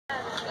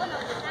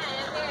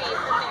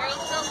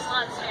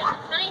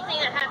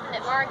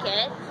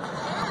Market.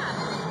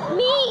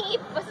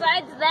 Meep,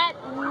 besides that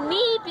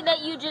meep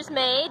that you just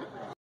made.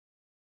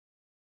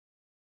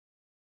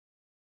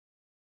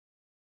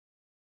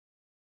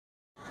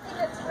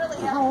 Did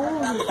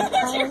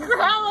you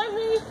growl at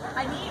me?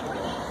 We need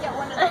to get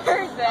one of those. I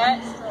heard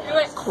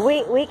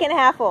that. Week and a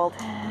half old.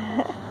 Oh,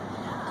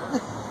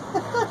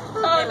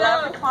 they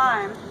love to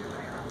climb.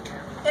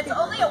 It's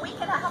only a week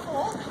and a half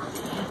old.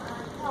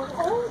 How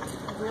old?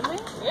 Really?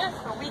 Yeah.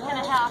 A week and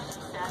a half,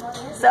 she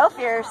said. So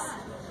fierce.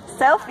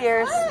 So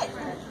fierce.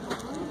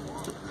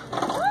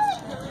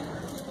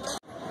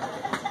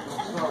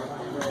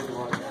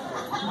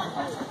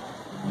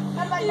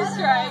 He's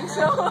trying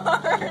so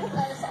hard.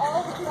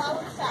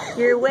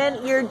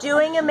 You're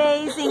doing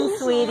amazing,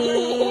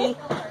 sweetie.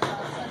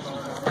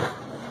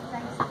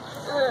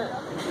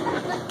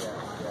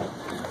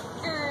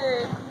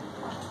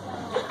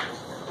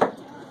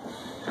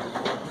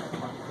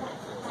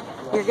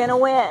 You're gonna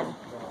win.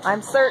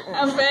 I'm certain.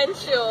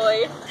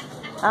 Eventually.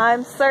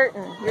 I'm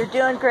certain. You're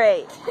doing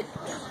great.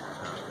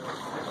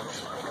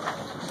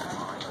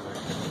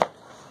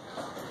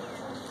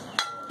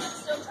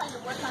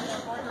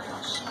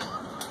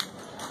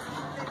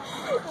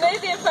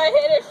 Maybe if I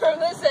hit it from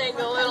this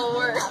angle, it'll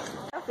work.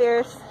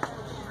 Fierce. Do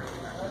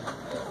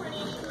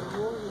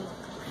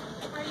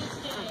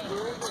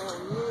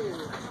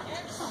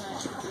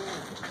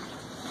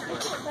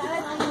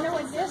you know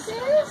what this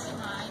is?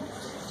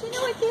 Do you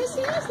know what this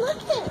is?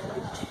 Look at it.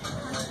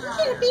 Look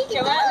at a beaky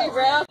Come at me,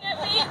 bro. At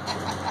me.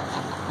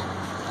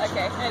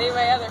 Okay, I need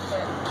my other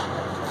foot.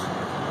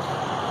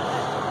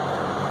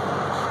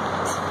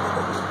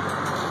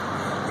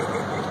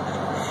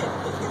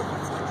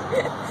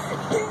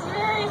 He's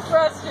very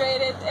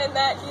frustrated in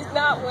that he's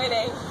not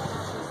winning.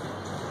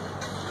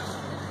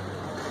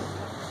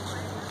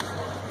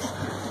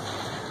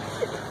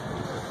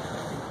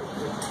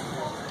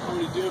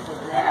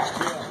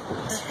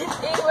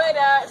 He would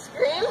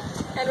scream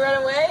and run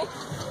away.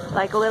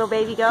 Like a little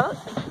baby goat?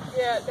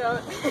 Yeah,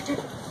 don't. He's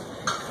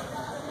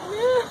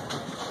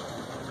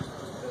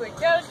like,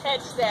 don't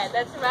touch that,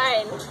 that's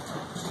mine.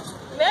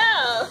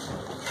 No!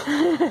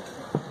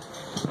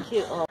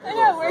 Cute little. I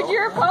know, where'd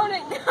your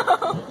opponent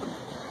go?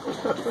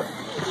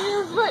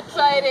 You're foot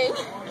fighting.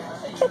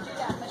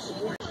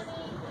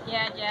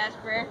 Yeah,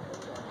 Jasper.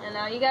 I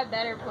know, you got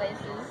better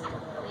places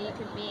that you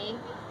could be.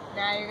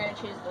 Now you're gonna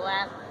choose the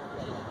lap.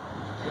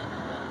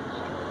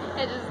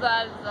 I just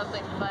thought of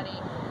something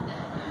funny.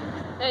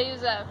 He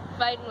was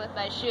fighting with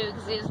my shoe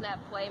because he doesn't have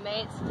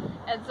playmates.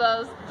 And so I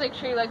was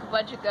picturing like a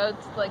bunch of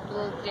goats, like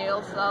little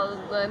deals. So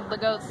the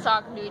goats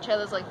talking to each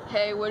other. It's like,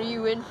 hey, what are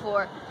you in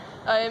for?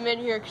 I am in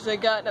here because I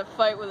got in a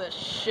fight with a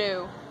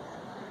shoe.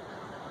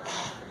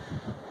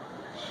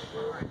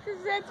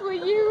 Because that's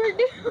what you were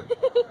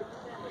doing.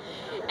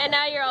 And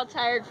now you're all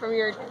tired from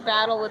your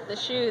battle with the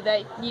shoe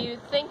that you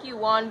think you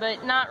won,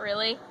 but not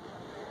really.